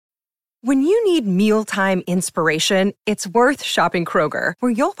When you need mealtime inspiration, it's worth shopping Kroger,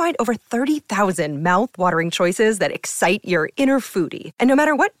 where you'll find over 30,000 mouth-watering choices that excite your inner foodie. And no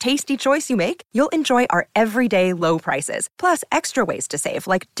matter what tasty choice you make, you'll enjoy our everyday low prices, plus extra ways to save,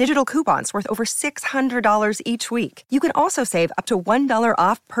 like digital coupons worth over $600 each week. You can also save up to $1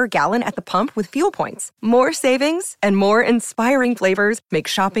 off per gallon at the pump with fuel points. More savings and more inspiring flavors make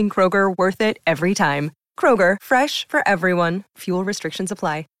shopping Kroger worth it every time. Kroger, fresh for everyone. Fuel restrictions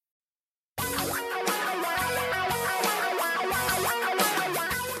apply.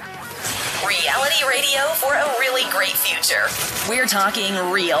 Reality radio for a really great future. We're talking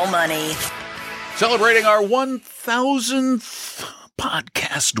real money. Celebrating our 1,000th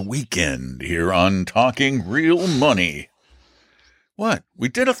podcast weekend here on Talking Real Money. What? We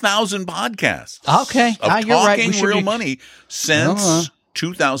did 1,000 podcasts. Okay. Of You're right. Talking Real Money since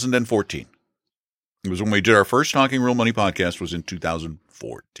 2014. It was when we did our first Talking Real Money podcast was in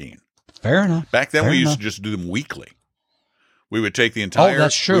 2014. Fair enough. Back then Fair we used enough. to just do them weekly. We would take the entire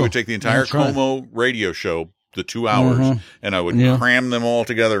that's true. We would take the entire That's right. Como radio show, the 2 hours, and I would cram them all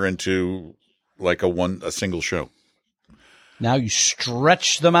together into like a single show. Now you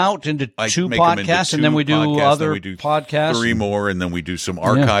stretch them out into I two make them into podcasts, and two then we do podcasts, other then we do podcasts. 3 more, and then we do some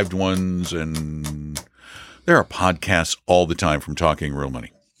archived ones, and there are podcasts all the time from Talking Real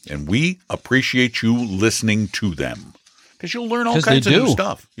Money. And we appreciate you listening to them because you'll learn all 'Cause kinds they of new do.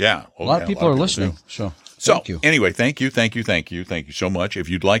 stuff. Yeah. A lot of people are listening. do. So thank you. Anyway, thank you so much. If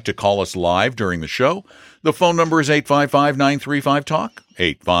you'd like to call us live during the show, the phone number is 855-935-TALK,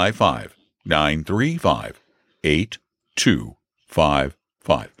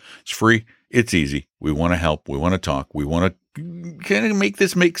 855-935-8255. It's free. It's easy. We want to help. We want to talk. We want to kind of make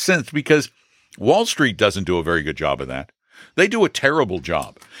this make sense because Wall Street doesn't do a very good job of that. They do a terrible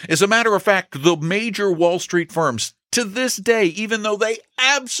job. As a matter of fact, the major Wall Street firms to this day, even though they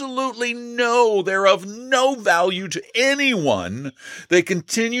absolutely know they're of no value to anyone, they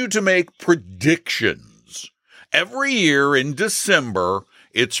continue to make predictions. Every year in December,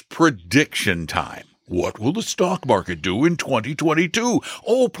 it's prediction time. What will the stock market do in 2022?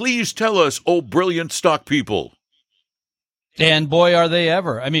 Oh, please tell us, oh, brilliant stock people. And boy, are they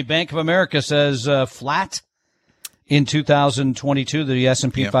ever. I mean, Bank of America says flat in 2022. The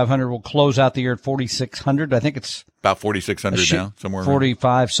S&P 500 will close out the year at 4,600. I think it's about 4,600 now, somewhere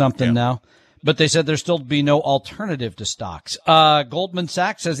 45 something now. But they said there's still be no alternative to stocks. Goldman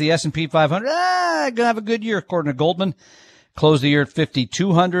Sachs says the S&P 500 going to have a good year, according to Goldman. Close the year at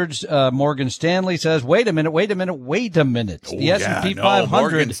 5,200. Morgan Stanley says, wait a minute. The S&P 500.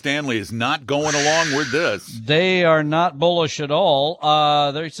 Morgan Stanley is not going along with this. They are not bullish at all.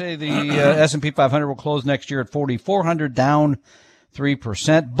 They say the S&P 500 will close next year at 4,400, down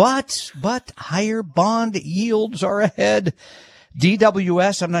 3%. But higher bond yields are ahead.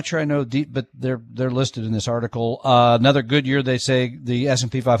 DWS, I'm not sure I know, but they're listed in this article. Another good year, they say the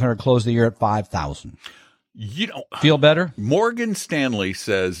S&P 500 closed the year at 5,000. You know, feel better? Morgan Stanley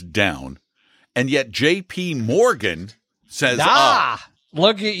says down, and yet J.P. Morgan says up.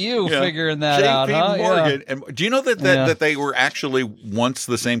 Look at you figuring that out, huh? J.P. Morgan. And do you know that they were actually once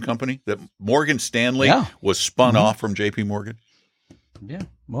the same company? That Morgan Stanley was spun off from J.P. Morgan? Yeah.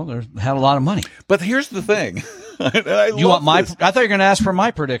 Well, they had a lot of money. But here's the thing. I you want my? I thought you were going to ask for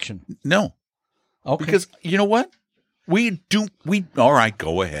my prediction. No. Okay. Because you know what? All right,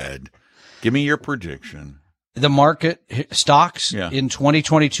 go ahead. Give me your prediction. The market stocks in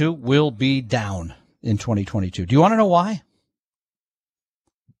 2022 will be down in 2022. Do you want to know why?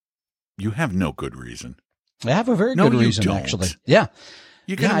 You have no good reason. I have a very good reason, actually. Yeah.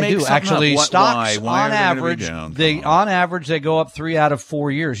 You can I make do. something Actually, up. stocks Why on average, they go up 3 out of 4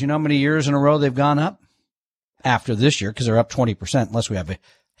 years. You know how many years in a row they've gone up? After this year, because they're up 20%, unless we have a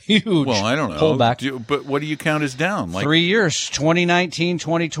huge I don't know. pullback. But what do you count as down? 3 years, 2019,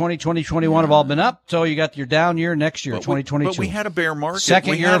 2020, 2021 have all been up. So you got your down year next year, 2022. But we had a bear market.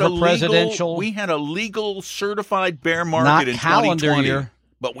 Second year of a presidential. We had a legal certified bear market in 2020. Year.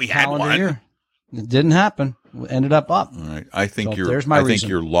 But we had one. Year. It didn't happen. It ended up. All right. I think reason.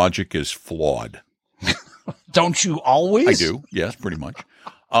 your logic is flawed. Don't you always? I do. Yes, pretty much.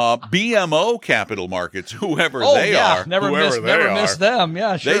 BMO Capital Markets, whoever they are. Never miss them.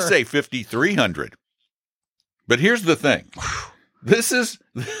 Yeah, sure. They say 5,300. But here's the thing. This is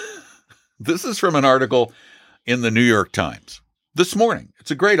from an article in the New York Times this morning.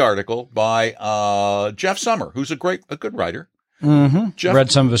 It's a great article by Jeff Sommer, who's a good writer. Mm-hmm. Jeff,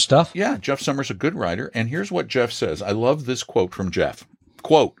 read some of his stuff. Yeah, Jeff Sommer's a good writer. And here's what Jeff says. I love this quote from Jeff.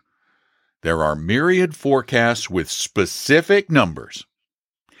 Quote, "There are myriad forecasts with specific numbers.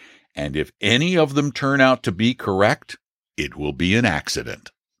 And if any of them turn out to be correct, it will be an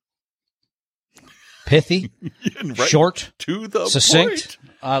accident." pithy, Right short, to the succinct. point.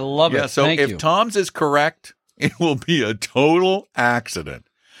 I love it. So Thank if you. Tom's is correct, it will be a total accident.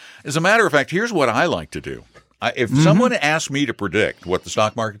 As a matter of fact, here's what I like to do. If someone asks me to predict what the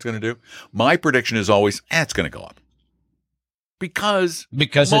stock market's going to do, my prediction is always, it's going to go up. Because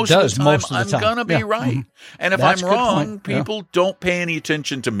it most does of the time, most of the I'm time. going to be Yeah. right. Mhm. And if That's I'm a good wrong, point. Yeah. people don't pay any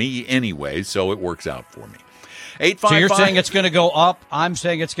attention to me anyway, so it works out for me. So you're 855 saying it's going to go up. I'm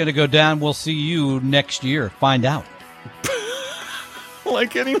saying it's going to go down. We'll see you next year. Find out.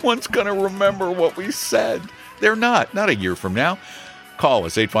 like anyone's going to remember what we said. They're not a year from now. Call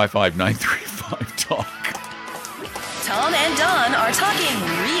us, 855-935-TALK. Tom and Don are talking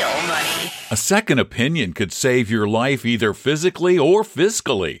real money. A second opinion could save your life either physically or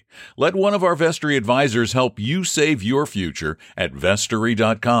fiscally. Let one of our Vestory advisors help you save your future at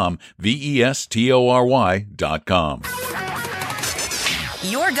Vestory.com, Vestory.com.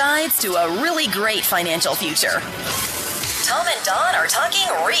 Your guides to a really great financial future. Tom and Don are talking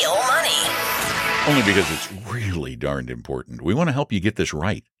real money. Only because it's really darned important. We want to help you get this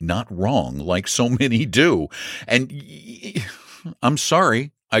right, not wrong, like so many do. And I'm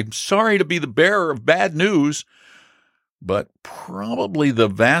sorry. I'm sorry to be the bearer of bad news, but probably the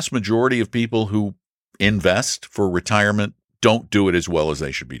vast majority of people who invest for retirement don't do it as well as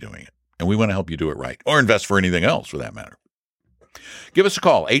they should be doing it. And we want to help you do it right, or invest for anything else for that matter. Give us a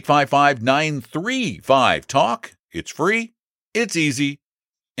call, 855-935-TALK. It's free, it's easy,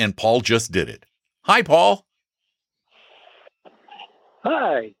 and Paul just did it. Hi, Paul.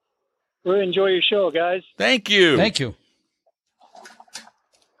 Hi. Really enjoy your show, guys. Thank you. Thank you.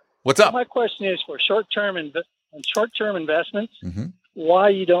 What's up? My question is for short-term investments, Mm-hmm. why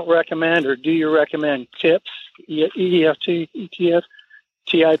you don't recommend or do you recommend TIPS, EFT, ETF,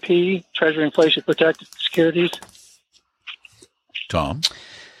 TIP, Treasury Inflation Protected Securities? Tom?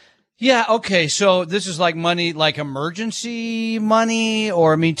 Yeah, okay. So this is like money, like emergency money,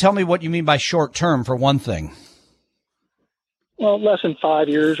 or tell me what you mean by short term for one thing. Well, less than 5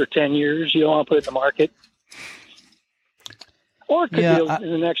 years or 10 years. You don't want to put it in the market. Or it could be in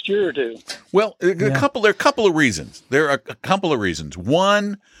the next year or two. Well, there are a couple of reasons.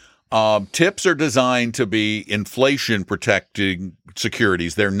 One, TIPS are designed to be inflation protecting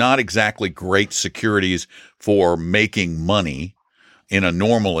securities. They're not exactly great securities for making money in a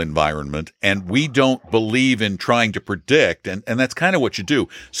normal environment, and we don't believe in trying to predict, and that's kind of what you do.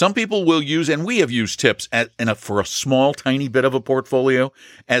 Some people will use, and we have used TIPS for a small, tiny bit of a portfolio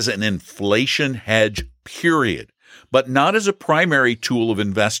as an inflation hedge, period, but not as a primary tool of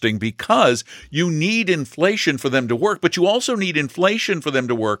investing, because you need inflation for them to work, but you also need inflation for them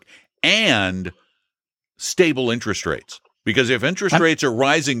to work and stable interest rates. Because if interest rates are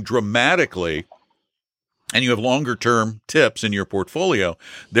rising dramatically, and you have longer-term TIPS in your portfolio,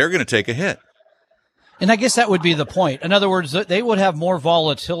 they're going to take a hit. And I guess that would be the point. In other words, they would have more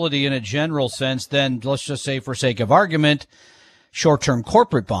volatility in a general sense than, let's just say, for sake of argument, short-term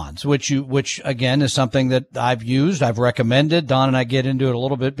corporate bonds, which again is something that I've used, I've recommended. Don and I get into it a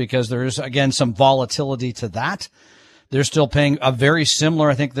little bit because there is, again, some volatility to that. They're still paying a very similar,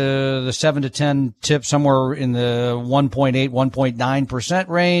 I think the 7 to 10 TIP somewhere in the 1.8, 1.9%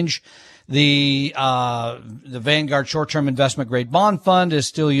 range. The Vanguard short-term investment grade bond fund is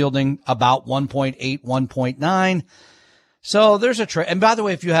still yielding about 1.8, 1.9. So there's a trade. And by the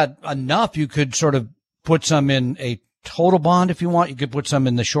way, if you had enough, you could sort of put some in a total bond if you want. You could put some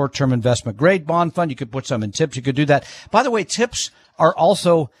in the short-term investment grade bond fund. You could put some in TIPS. You could do that. By the way, TIPS are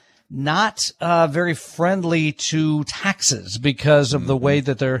also not very friendly to taxes because of the way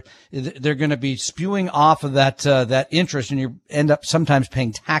that they're going to be spewing off of that interest, and you end up sometimes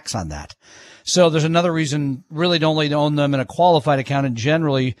paying tax on that. So there's another reason really to only own them in a qualified account, and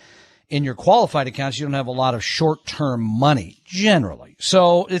generally in your qualified accounts you don't have a lot of short-term money generally.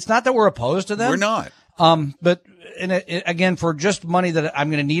 So it's not that we're opposed to them. We're not. But again, for just money that I'm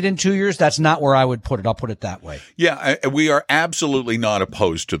going to need in 2 years, that's not where I would put it. I'll put it that way. Yeah, we are absolutely not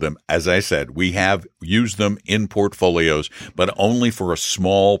opposed to them. As I said, we have used them in portfolios, but only for a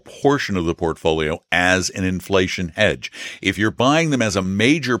small portion of the portfolio as an inflation hedge. If you're buying them as a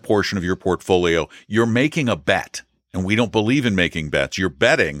major portion of your portfolio, you're making a bet. And we don't believe in making bets. You're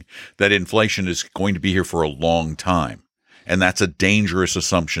betting that inflation is going to be here for a long time. And that's a dangerous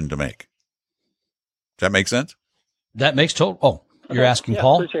assumption to make. Does that make sense? That makes total. Oh, you're asking Yeah,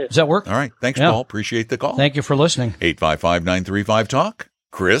 Paul? appreciate it. Does that work? All right. Thanks, Yeah. Paul. Appreciate the call. Thank you for listening. 855-935-TALK.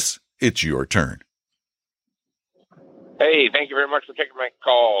 Chris, it's your turn. Hey, thank you very much for taking my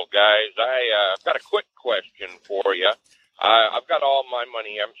call, guys. I've got a quick question for you. I've got all my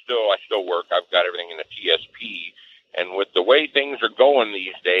money. I still work. I've got everything in a TSP, And with the way things are going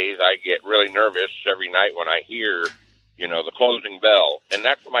these days, I get really nervous every night when I hear, the closing bell. And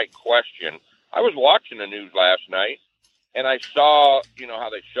that's my question. I was watching the news last night, and I saw, how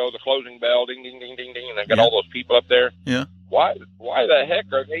they show the closing bell, ding, ding, ding, ding, ding, and they got all those people up there. Yeah. Why the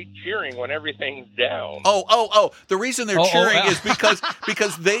heck are they cheering when everything's down? Oh! The reason they're cheering is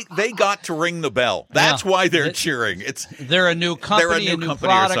because they got to ring the bell. That's why they're cheering. They're a new company, a new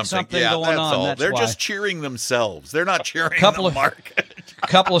product, something going on. All. That's they're why. just cheering themselves. They're not cheering the market. A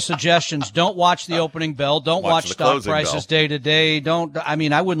couple of suggestions. Don't watch the opening bell. Don't watch stock prices day to day.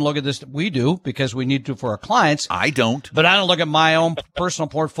 I wouldn't look at this. We do because we need to for our clients. I don't. But I don't look at my own personal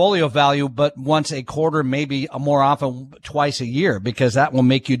portfolio value, but once a quarter, maybe more often twice a year, because that will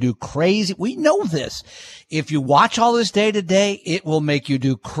make you do crazy. We know this. If you watch all this day to day, it will make you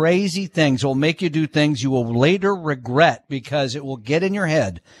do crazy things. It will make you do things you will later regret because it will get in your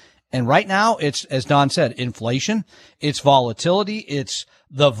head. And right now, it's, as Don said, inflation, it's volatility, it's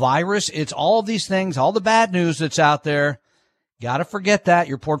the virus, it's all of these things, all the bad news that's out there. Got to forget that.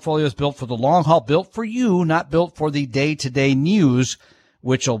 Your portfolio is built for the long haul, built for you, not built for the day-to-day news,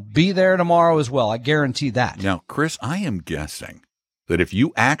 which will be there tomorrow as well. I guarantee that. Now, Chris, I am guessing that if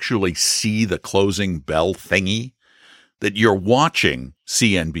you actually see the closing bell thingy, that you're watching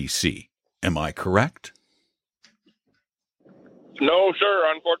CNBC. Am I correct? No,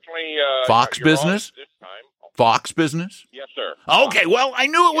 sir. Unfortunately, Fox Business? This time. Fox Business? Yes, sir. Okay, well, I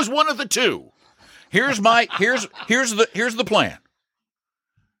knew it was one of the two. Here's the plan.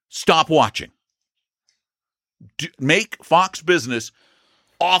 Stop watching. Make Fox Business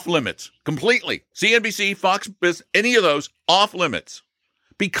off limits completely. CNBC, Fox Business, any of those off limits.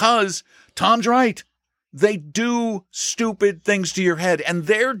 Because Tom's right. They do stupid things to your head, and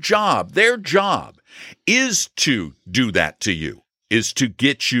their job is to do that to you. Is to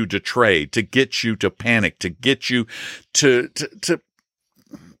get you to trade, to get you to panic, to get you to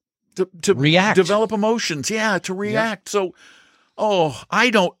react, develop emotions. Yeah, to react. Yep. So,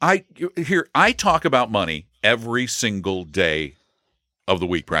 I talk about money every single day of the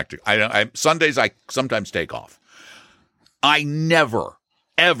week, practically. Sundays I sometimes take off. I never,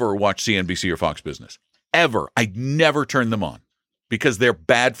 ever watch CNBC or Fox Business. Ever. I never turn them on because they're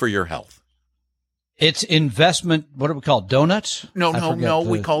bad for your health. It's investment. What do we call it? Donuts? No.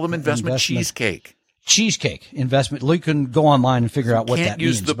 We call them investment cheesecake. Cheesecake investment. You can go online and figure out what that means. Can't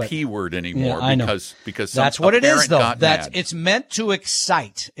use the P word anymore because that's what it is, though. It's meant to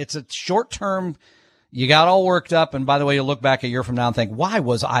excite. It's a short term. You got all worked up, and by the way, you look back a year from now and think, "Why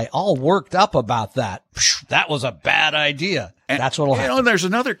was I all worked up about that? That was a bad idea." And that's what'll happen. And there's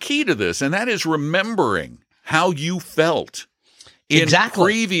another key to this, and that is remembering how you felt in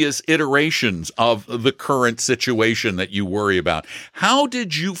previous iterations of the current situation that you worry about. How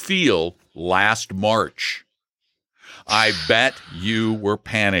did you feel last March? I bet you were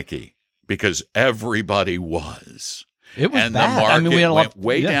panicky because everybody was. It was and bad. The market we had went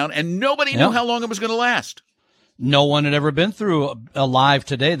way down, and nobody knew how long it was going to last. No one had ever been through alive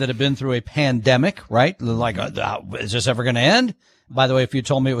today that had been through a pandemic, right? Like, is this ever going to end? By the way, if you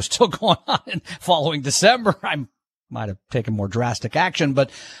told me it was still going on following December, I might have taken more drastic action, but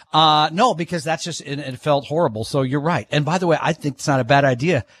no, because that's just, it felt horrible. So you're right. And by the way, I think it's not a bad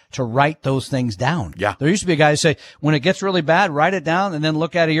idea to write those things down. Yeah. There used to be a guy who say, when it gets really bad, write it down and then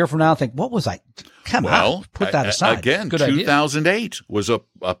look at it a year from now and think, what was I? Come on, put that aside. Again, good 2008 idea. Was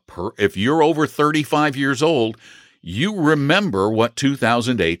if you're over 35 years old, you remember what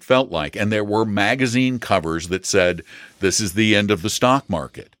 2008 felt like. And there were magazine covers that said, this is the end of the stock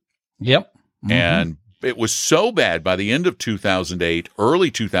market. Yep. Mm-hmm. And it was so bad by the end of 2008,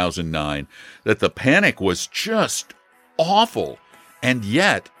 early 2009, that the panic was just awful. And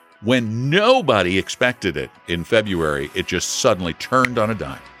yet, when nobody expected it in February, it just suddenly turned on a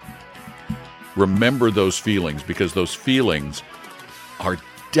dime. Remember those feelings, because those feelings are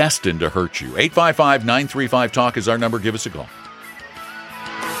destined to hurt you. 855-935-TALK is our number. Give us a call.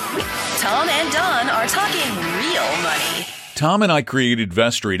 Tom and Don are talking real money. Tom and I created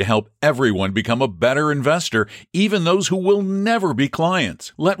Vestory to help everyone become a better investor, even those who will never be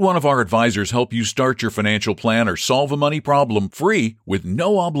clients. Let one of our advisors help you start your financial plan or solve a money problem free with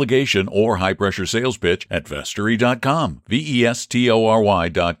no obligation or high-pressure sales pitch at Vestory.com,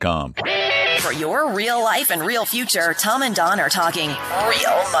 Vestory.com. For your real life and real future, Tom and Don are talking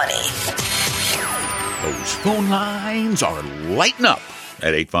real money. Those phone lines are lighting up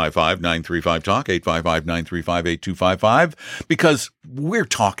at 855-935-TALK, 855-935-8255, because we're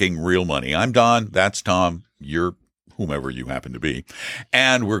talking real money. I'm Don. That's Tom. You're whomever you happen to be.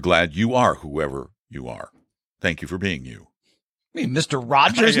 And we're glad you are whoever you are. Thank you for being you. You mean Mr.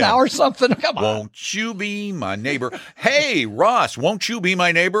 Rogers now or something? Come on. Won't you be my neighbor? Hey, Ross, won't you be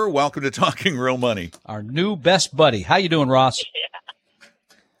my neighbor? Welcome to Talking Real Money. Our new best buddy. How you doing, Ross?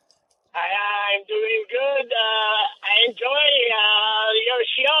 I'm doing good. I enjoy your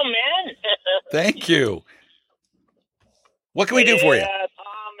show, man. Thank you. What can we do for you?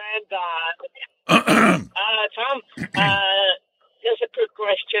 Tom and Don. Tom, just a quick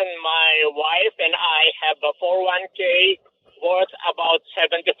question. My wife and I have a 401k worth about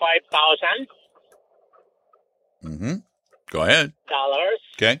 $75,000. Mm-hmm. Go ahead.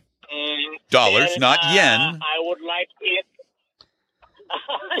 Okay. Dollars, and, not yen. I would like it.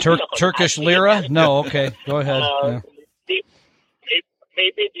 Turkish lira? No, okay. Go ahead. Yeah.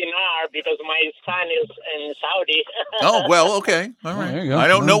 Maybe dinar because my son is in Saudi. Oh, well, okay. All right. There you go. I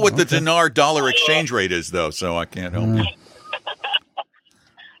don't know what the dinar-dollar exchange rate is, though, so I can't help you.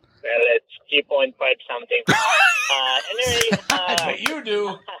 Well, let's keep on fight something. Anyway, you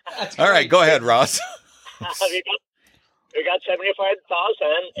do. All right, go ahead, Ross. we got 75,000,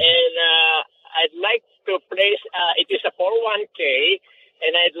 and I'd like to place. It is a 401k,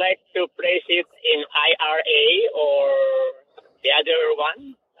 and I'd like to place it in IRA or the other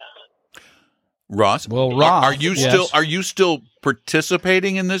one. Ross. Well, Ross, are you still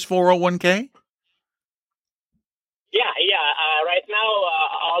participating in this 401k? Yeah. Right now,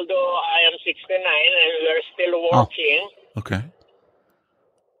 although I am 69 and we're still working. Okay.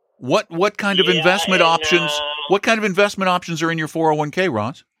 What kind of investment options? What kind of investment options are in your 401k,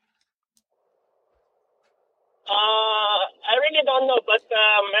 Ross? I really don't know, but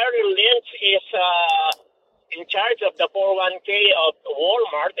Mary Lynch is in charge of the 401k of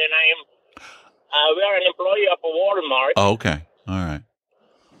Walmart, and we are an employee of Walmart. Oh, okay. All right.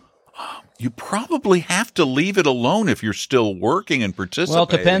 You probably have to leave it alone if you're still working and participating. Well,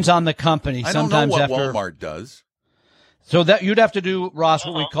 it depends on the company. I Sometimes don't know what after Walmart does. So that you'd have to do, Ross,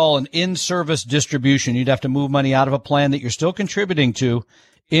 what we call an in-service distribution. You'd have to move money out of a plan that you're still contributing to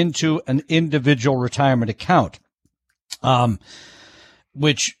into an individual retirement account. And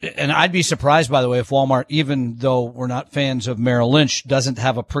I'd be surprised, by the way, if Walmart, even though we're not fans of Merrill Lynch, doesn't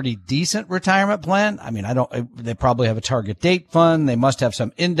have a pretty decent retirement plan. I mean, they probably have a target date fund. They must have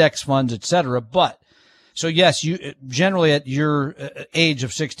some index funds, et cetera. But so yes, you generally at your age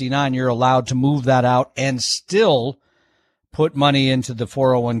of 69, you're allowed to move that out and still put money into the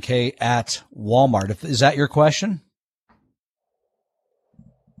 401k at Walmart. Is that your question?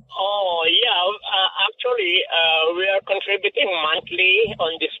 Oh, yeah. Actually, we are contributing monthly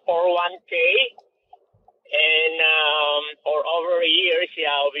on this 401k. And for over years,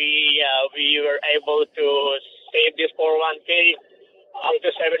 we were able to save this 401k up to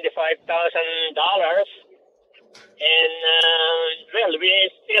 $75,000. And, well,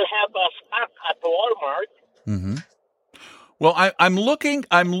 we still have a stock at Walmart. Mm-hmm. Well, I'm looking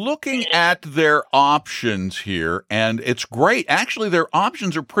at their options here, and it's great. Actually, their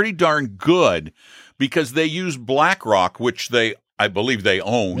options are pretty darn good because they use BlackRock, which I believe they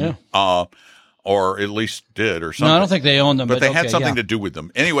own, or at least did, or something. No, I don't think they own them, but they had something to do with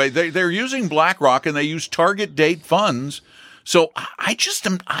them. Anyway, they're using BlackRock and they use target date funds. So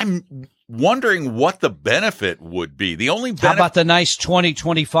I'm wondering what the benefit would be. The only benefit. How about the nice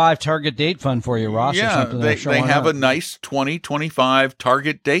 2025 target date fund for you, Ross? Yeah, or something they have a nice 2025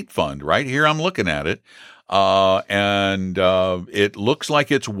 target date fund right here. I'm looking at it. And it looks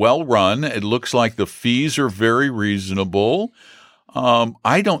like it's well run. It looks like the fees are very reasonable.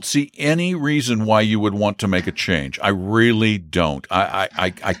 I don't see any reason why you would want to make a change. I really don't.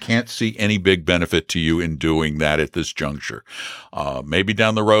 I can't see any big benefit to you in doing that at this juncture. Maybe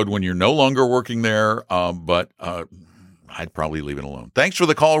down the road when you're no longer working there, but I'd probably leave it alone. Thanks for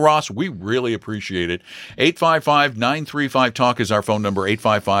the call, Ross. We really appreciate it. 855-935-TALK is our phone number,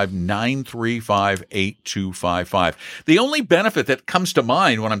 855-935-8255. The only benefit that comes to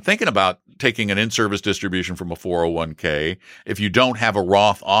mind when I'm thinking about taking an in-service distribution from a 401k, if you don't have a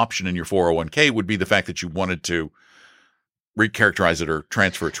Roth option in your 401k, would be the fact that you wanted to recharacterize it or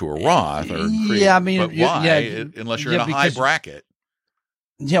transfer it to a Roth. Or create, yeah, I mean, but why? Unless you're in a high bracket.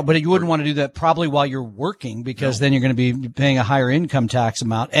 Yeah, but you wouldn't want to do that probably while you're working because then you're going to be paying a higher income tax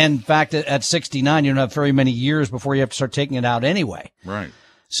amount. And in fact, at 69, you don't have very many years before you have to start taking it out anyway. Right.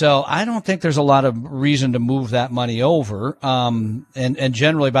 So I don't think there's a lot of reason to move that money over. And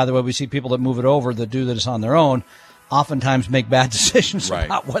generally, by the way, we see people that move it over that do this on their own oftentimes make bad decisions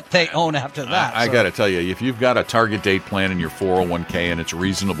about what they own after that. I got to tell you, if you've got a target date plan in your 401k and it's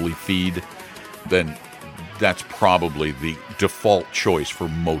reasonably feed, then that's probably the default choice for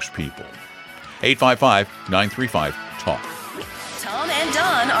most people. 855-935-TALK. Tom and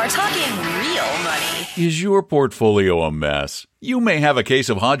Don are talking real money. Is your portfolio a mess? You may have a case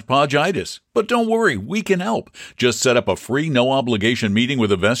of hodgepodgeitis, but don't worry, we can help. Just set up a free, no-obligation meeting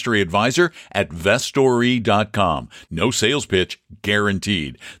with a Vestory advisor at Vestory.com. No sales pitch,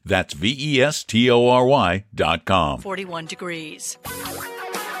 guaranteed. That's Vestory.com. 41 degrees.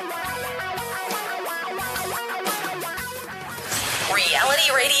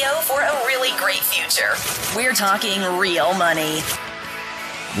 Reality radio for a really great future. We're talking real money.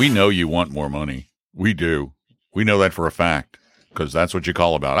 We know you want more money. We do. We know that for a fact, because that's what you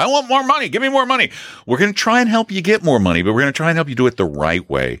call about. I want more money. Give me more money. We're going to try and help you get more money, but we're going to try and help you do it the right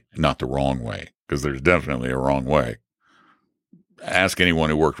way, not the wrong way, because there's definitely a wrong way. Ask anyone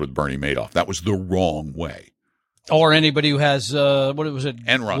who worked with Bernie Madoff. That was the wrong way. Or anybody who has, what was it?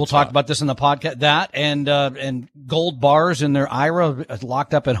 Enron. We'll talk about this in the podcast. That and gold bars in their IRA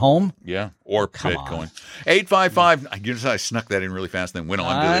locked up at home. Yeah. Or Come Bitcoin. on. 855. I snuck that in really fast and then went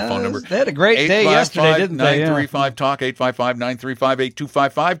on to the phone number. They had a great day yesterday, didn't they? 935-TALK,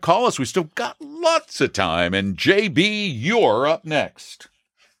 855-935-8255. Call us. We still got lots of time. And JB, you're up next.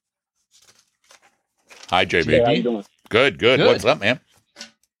 Hi, JB. Hey, how you doing? Good. What's up, man?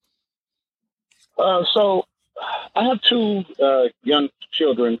 So I have two young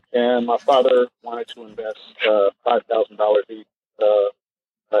children, and my father wanted to invest $5,000 each. I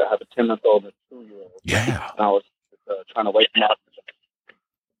have a 10-month-old and a 2-year-old. Yeah. And I was trying to weigh some options.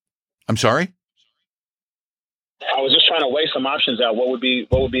 I'm sorry? I was just trying to weigh some options out. What would be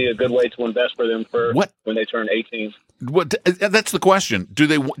a good way to invest for them when they turn 18? What? That's the question.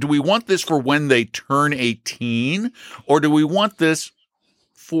 Do we want this for when they turn 18, or do we want this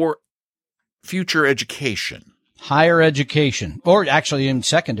for future education? Higher education, or actually in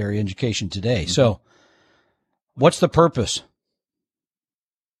secondary education today. Mm-hmm. So what's the purpose?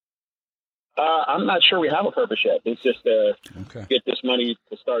 I'm not sure we have a purpose yet. It's just get this money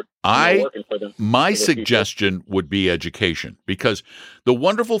to start working for them. My suggestion would be education, because the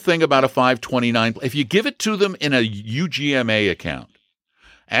wonderful thing about a 529, if you give it to them in a UGMA account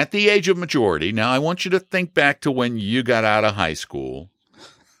at the age of majority, now I want you to think back to when you got out of high school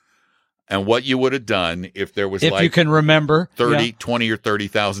and what you would have done if there was, if you can remember, $20,000 or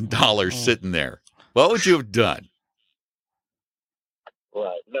 $30,000 sitting there. What would you have done?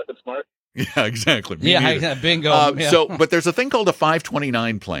 Right, nothing smart. Yeah, exactly. Bingo. But there's a thing called a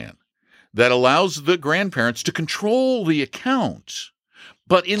 529 plan that allows the grandparents to control the account,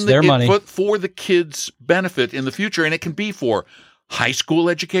 but their money for the kids' benefit in the future, and it can be for high school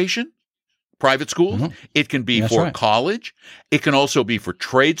education, private schools. Mm-hmm. It can be for college. It can also be for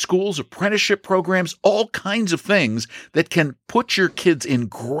trade schools, apprenticeship programs, all kinds of things that can put your kids in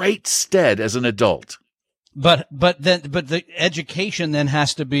great stead as an adult. But the education then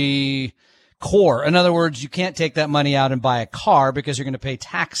has to be core. In other words, you can't take that money out and buy a car because you're going to pay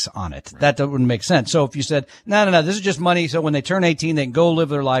tax on it. Right. That wouldn't make sense. So if you said, no, this is just money, so when they turn 18, they can go live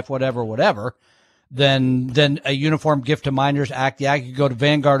their life, whatever, then a Uniform Gift to Minors Act, you could go to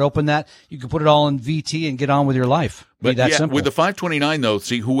Vanguard, open that, you can put it all in VT and get on with your life. But that simple. With the 529, though,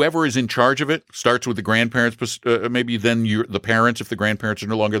 see, whoever is in charge of it starts with the grandparents, maybe then the parents, if the grandparents are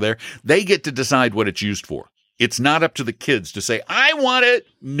no longer there. They get to decide what it's used for. It's not up to the kids to say, I want it.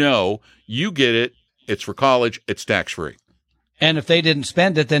 No, you get it. It's for college. It's tax-free. And if they didn't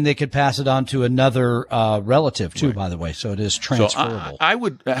spend it, then they could pass it on to another relative, too, by the way. So it is transferable. So I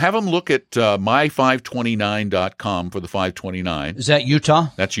would have them look at my529.com for the 529. Is that Utah?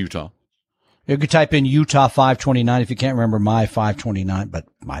 That's Utah. You could type in Utah 529 if you can't remember my 529, but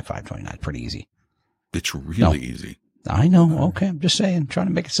my 529 is pretty easy. It's really easy. I know. Okay. I'm just saying, trying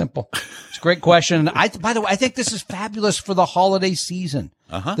to make it simple. It's a great question. By the way, I think this is fabulous for the holiday season.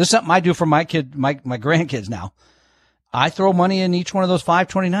 Uh-huh. This is something I do for my grandkids now. I throw money in each one of those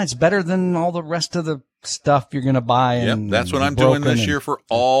 529s. It's better than all the rest of the stuff you're going to buy. Yep, that's what I'm doing this year for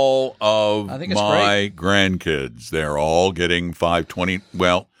all of my grandkids. They're all getting 520.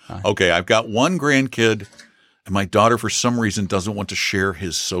 Well, okay, I've got one grandkid, and my daughter, for some reason, doesn't want to share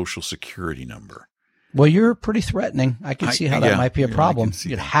his Social Security number. Well, you're pretty threatening. I can see how that might be a problem.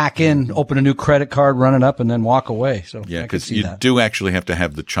 You'd hack in, open a new credit card, run it up, and then walk away. So yeah, because you do actually have to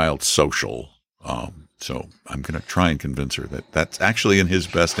have the child's social. So I'm going to try and convince her that that's actually in his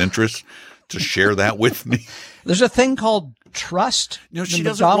best interest to share that with me. There's a thing called trust. No, she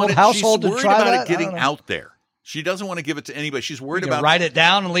doesn't want it. Household she's worried to try about that? it getting out there. She doesn't want to give it to anybody. She's worried about write it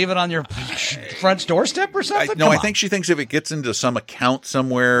down and leave it on your front doorstep or something. I think she thinks if it gets into some account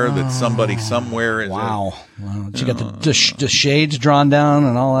somewhere that somebody somewhere is. Wow, she got the shades drawn down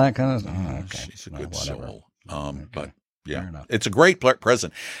and all that kind of stuff. Okay. She's a good soul. But yeah, it's a great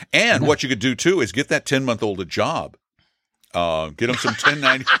present. And what you could do too is get that 10-month-old a job Get them some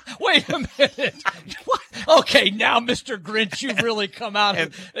 1090. Wait a minute. Okay, now, Mr. Grinch, you've really come out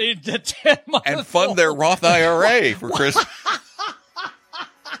of the 10-month and fund their Roth IRA for Christmas.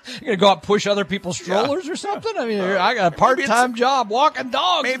 You're going to go out and push other people's strollers or something? I mean, I got a part-time job walking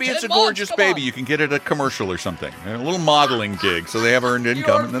dogs. Maybe it's a gorgeous baby. You can get it a commercial or something. A little modeling gig so they have earned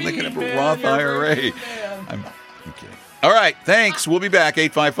income, and then they can have a Roth IRA. I'm kidding. All right, thanks. We'll be back.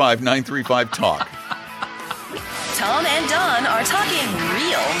 855-935-TALK. Tom and Don are talking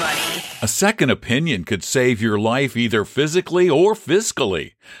real money. A second opinion could save your life either physically or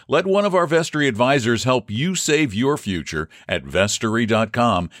fiscally. Let one of our Vestory advisors help you save your future at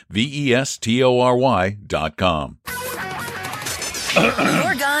Vestory.com, Vestory.com.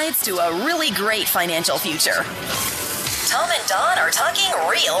 Your guides to a really great financial future. Tom and Don are talking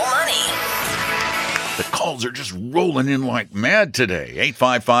real money. The calls are just rolling in like mad today.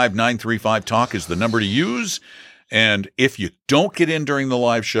 855-935-TALK is the number to use. And if you don't get in during the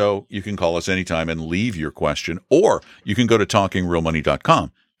live show, you can call us anytime and leave your question, or you can go to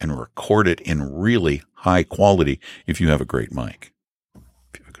talkingrealmoney.com and record it in really high quality if you have a great mic.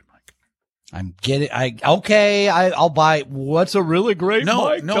 If you have a good mic. I'll buy. What's a really great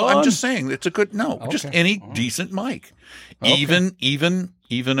mic? No, I'm just saying it's a good, just any decent mic. Okay. Even a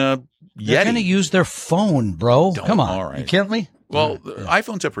Yeti. They're going to use their phone, bro. Come on. All right. You kidding me? Well,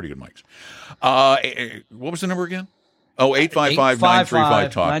 iPhones have pretty good mics. What was the number again? Oh,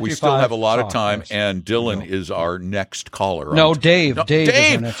 855-935-TALK. We still have a lot of time, and Dylan is our next caller. No, Dave. Dave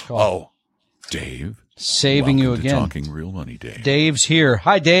is our next caller. Oh, Dave. Saving you again. Talking real money, Dave. Dave's here.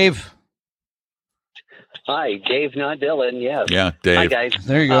 Hi, Dave. Hi, Dave, not Dylan. Yes. Yeah, Dave. Hi, guys.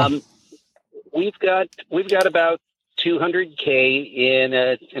 There you go. We've got about $200K in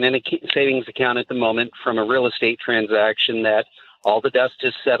a savings account at the moment from a real estate transaction that all the dust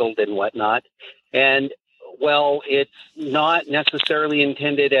is settled and whatnot. And, well, it's not necessarily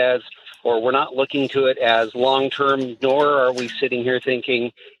intended as, or we're not looking to it as long-term, nor are we sitting here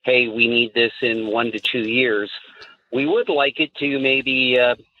thinking, hey, we need this in 1 to 2 years. We would like it to maybe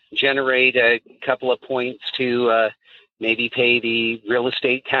generate a couple of points to maybe pay the real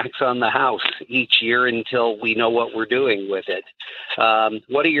estate tax on the house each year until we know what we're doing with it.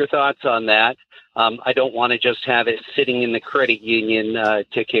 What are your thoughts on that? I don't want to just have it sitting in the credit union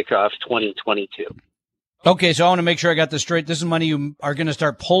to kick off 2022. Okay, so I want to make sure I got this straight. This is money you are going to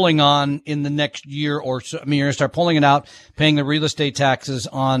start pulling on in the next year or so. I mean, you're going to start pulling it out, paying the real estate taxes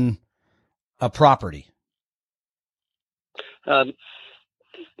on a property. No,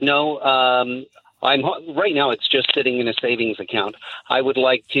 right now it's just sitting in a savings account. I would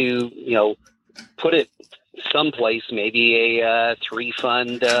like to, put it someplace, maybe a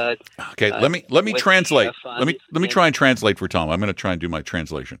three-fund. Okay, let me translate. Let me try and translate for Tom. I'm going to try and do my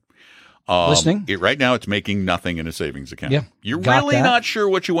translation. Listening. Right now, it's making nothing in a savings account. Yeah, you're really not sure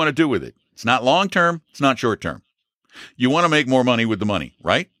what you want to do with it. It's not long term. It's not short term. You want to make more money with the money,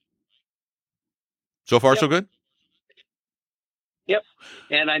 right? So far, so good. Yep.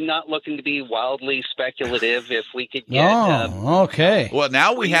 And I'm not looking to be wildly speculative. If we could get, okay. Well,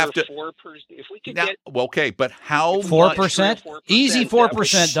 now we have to 4%. If we could now, get, okay, but how 4%? Easy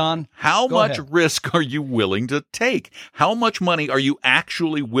 4%, Don. How much risk are you willing to take? How much money are you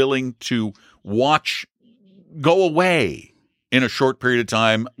actually willing to watch go away in a short period of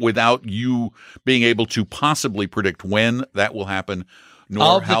time without you being able to possibly predict when that will happen?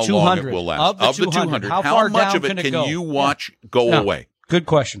 Nor how long it will last. Of the 200, how much of it can you watch go away? Good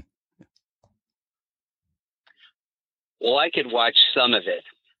question. Well, I could watch some of it.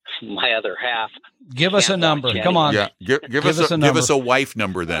 My other half. Give us a number. Come on. Yeah, give us a number. Give us a wife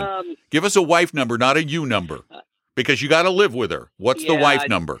number then. Give us a wife number, not a you number, because you got to live with her. What's the wife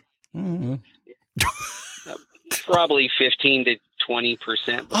number? Mm-hmm. Probably 15 to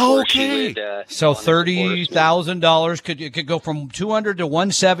 20%. Okay. So $30,000 could go from 200 to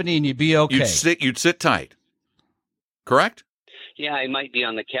 170, and you'd be okay. You'd sit tight. Correct? Yeah, I might be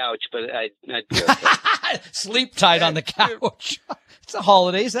on the couch, but I'd be okay. Sleep tight on the couch. It's the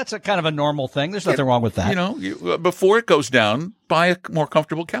holidays. That's a kind of a normal thing. There's nothing wrong with that. Before it goes down, buy a more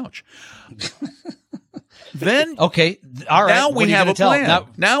comfortable couch. Then okay, all right. Now we have a plan.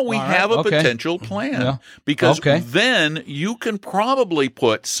 Now we have a okay. potential plan because then you can probably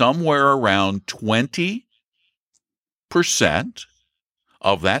put somewhere around 20%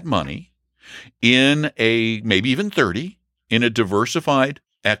 of that money in maybe even 30 in a diversified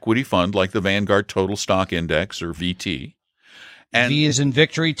equity fund like the Vanguard Total Stock Index or VT. And V is in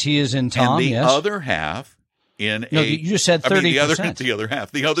victory, T is in Tom. And the other half. You just said 30%. The other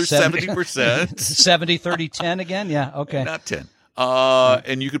half, the other 70%. 70, 30, 10 again? Yeah, okay. Not 10.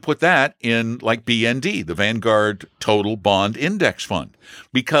 And you could put that in like BND, the Vanguard Total Bond Index Fund,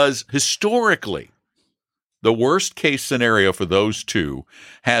 because historically, the worst case scenario for those two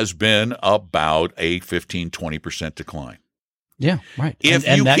has been about a 15-20% decline. Yeah, right. If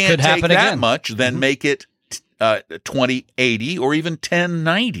and you that can't could happen take that again. much, then make it 20-80 or even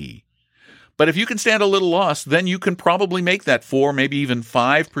 10-90. But if you can stand a little loss, then you can probably make that 4, maybe even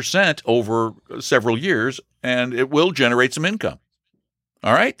 5% over several years, and it will generate some income.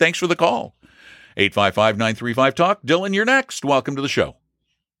 All right, thanks for the call. 855-935-TALK. Dylan, you're next. Welcome to the show.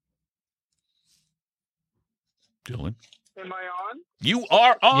 Dylan? Am I on? You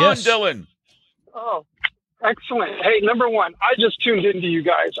are on, Yes. Dylan. Oh, excellent. Hey, number one, I just tuned into you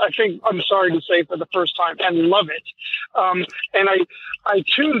guys. I think, I'm sorry to say, for the first time, and love it. And I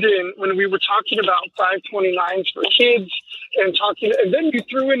tuned in when we were talking about 529s for kids and then you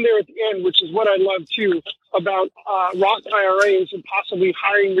threw in there at the end, which is what I love too, about Roth IRAs and possibly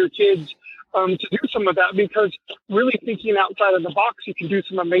hiring your kids to do some of that, because really thinking outside of the box, you can do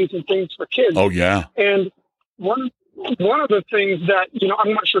some amazing things for kids. Oh, yeah. And one of the things that,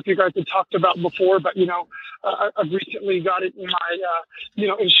 I'm not sure if you guys had talked about before, but, I've recently got it in my,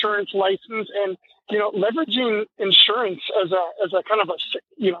 insurance license, and, leveraging insurance as a kind of a,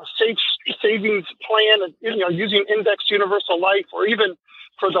 safe savings plan, and, using indexed universal life, or even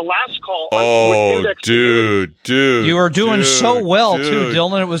for the last call. Dude. You are doing so well, too,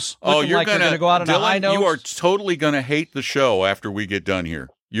 Dylan. It was looking you're like you're going to go out on a high note. You are totally going to hate the show after we get done here.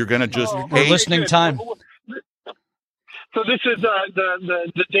 You're going to just hate listening time. So this is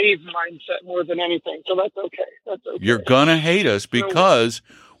the Dave mindset more than anything. So that's okay. That's okay. You're going to hate us because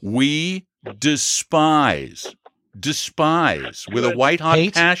we despise with a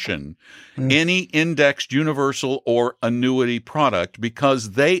white-hot passion any indexed universal or annuity product,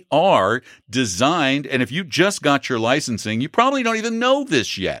 because they are designed, and if you just got your licensing, you probably don't even know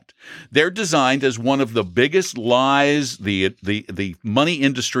this yet. They're designed as one of the biggest lies the money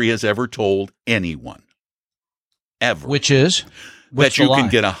industry has ever told anyone. Ever. Which is? That you can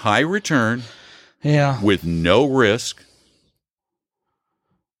get a high return with no risk.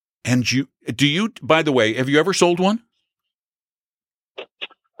 And by the way, have you ever sold one?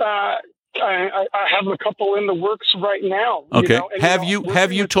 I have a couple in the works right now. Okay.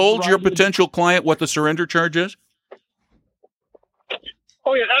 Have you told your potential client what the surrender charge is?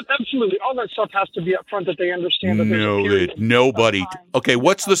 Oh yeah, absolutely. All that stuff has to be up front, that they understand that there's a period. Nobody. Okay,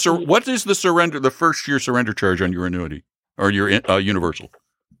 what is the surrender, the first year surrender charge on your annuity or your universal?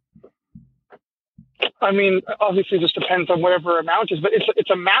 I mean, obviously, this depends on whatever amount is, but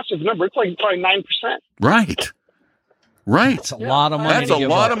it's a massive number. It's like probably 9%. Right. That's a lot of money. That's a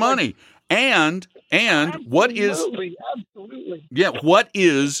lot of money. And what is absolutely? Yeah, what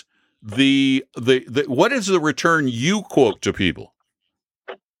is what is the return you quote to people?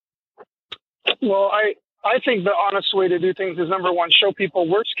 Well, I think the honest way to do things is, number one, show people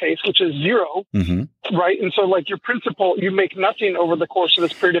worst case, which is 0, right? And so, like, your principal, you make nothing over the course of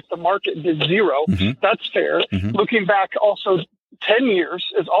this period if the market did 0. That's fair. Looking back also 10 years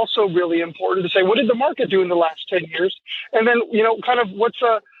is also really important to say, what did the market do in the last 10 years? And then, kind of what's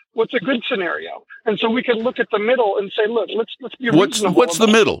a good scenario? And so we can look at the middle and say, look, let's be reasonable. What's the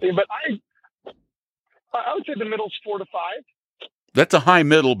middle? But I would say the middle's 4 to 5. That's a high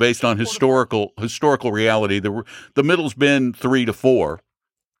middle based on historical reality. The middle's been 3 to 4,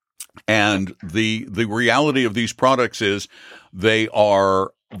 and the reality of these products is they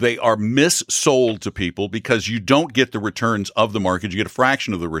are missold to people because you don't get the returns of the market. You get a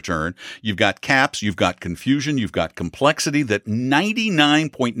fraction of the return. You've got caps, you've got confusion, you've got complexity that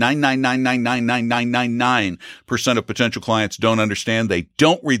 99.9999999% of potential clients don't understand. They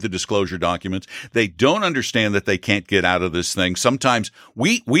don't read the disclosure documents. They don't understand that they can't get out of this thing. Sometimes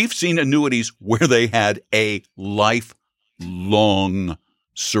we've seen annuities where they had a lifelong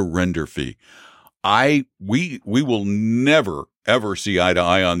surrender fee. We will never ever see eye to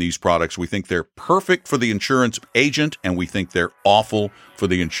eye on these products. We think they're perfect for the insurance agent, and we think they're awful for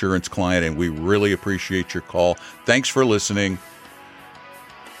the insurance client, and we really appreciate your call. Thanks for listening,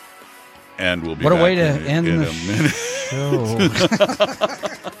 and we'll be back a way to end in the a minute. show.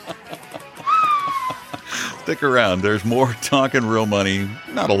 Stick around. There's more Talking Real Money.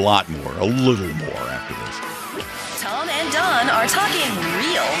 Not a lot more, a little more after this. Tom and Don are talking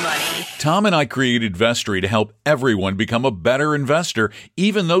real money. Tom and I created Vestory to help everyone become a better investor,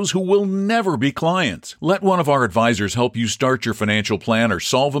 even those who will never be clients. Let one of our advisors help you start your financial plan or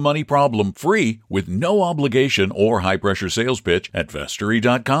solve a money problem free with no obligation or high-pressure sales pitch at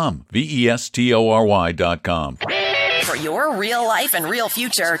Vestory.com. Vestory.com. For your real life and real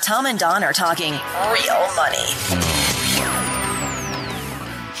future, Tom and Don are talking real money.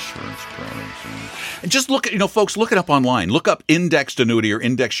 insurance products. And just look at, folks, look it up online. Look up indexed annuity or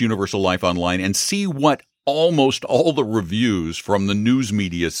indexed universal life online and see what almost all the reviews from the news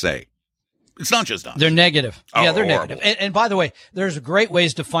media say. It's not just us. They're negative. Oh, yeah, they're horrible. negative. And by the way, there's great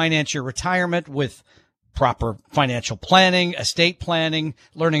ways to finance your retirement with proper financial planning, estate planning,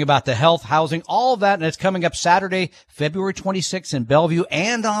 learning about the health, housing, all of that. And it's coming up Saturday, February 26th in Bellevue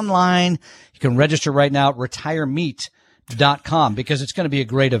and online. You can register right now at retiremeet.com because it's going to be a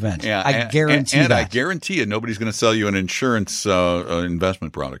great event. Yeah, I guarantee that. And I guarantee you, nobody's going to sell you an insurance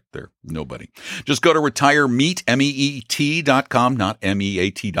investment product there. Nobody. Just go to retiremeet, MEET.com, not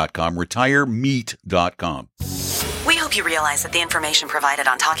MEAT.com, retiremeet.com. We hope you realize that the information provided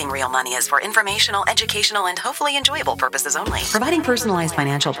on Talking Real Money is for informational, educational, and hopefully enjoyable purposes only. Providing personalized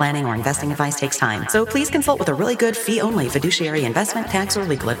financial planning or investing advice takes time, so please consult with a really good fee-only fiduciary investment, tax, or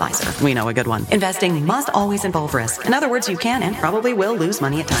legal advisor. We know a good one. Investing must always involve risk. In other words, you can and probably will lose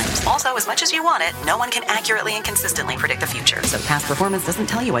money at times. Also, as much as you want it, no one can accurately and consistently predict the future, so past performance doesn't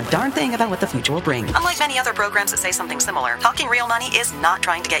tell you a darn thing about what the future will bring. Unlike many other programs that say something similar, Talking Real Money is not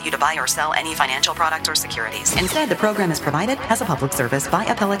trying to get you to buy or sell any financial products or securities. Instead, the program is provided as a public service by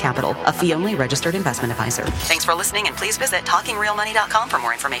Apella Capital, a fee-only registered investment advisor. Thanks for listening, and please visit TalkingRealMoney.com for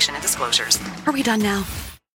more information and disclosures. Are we done now?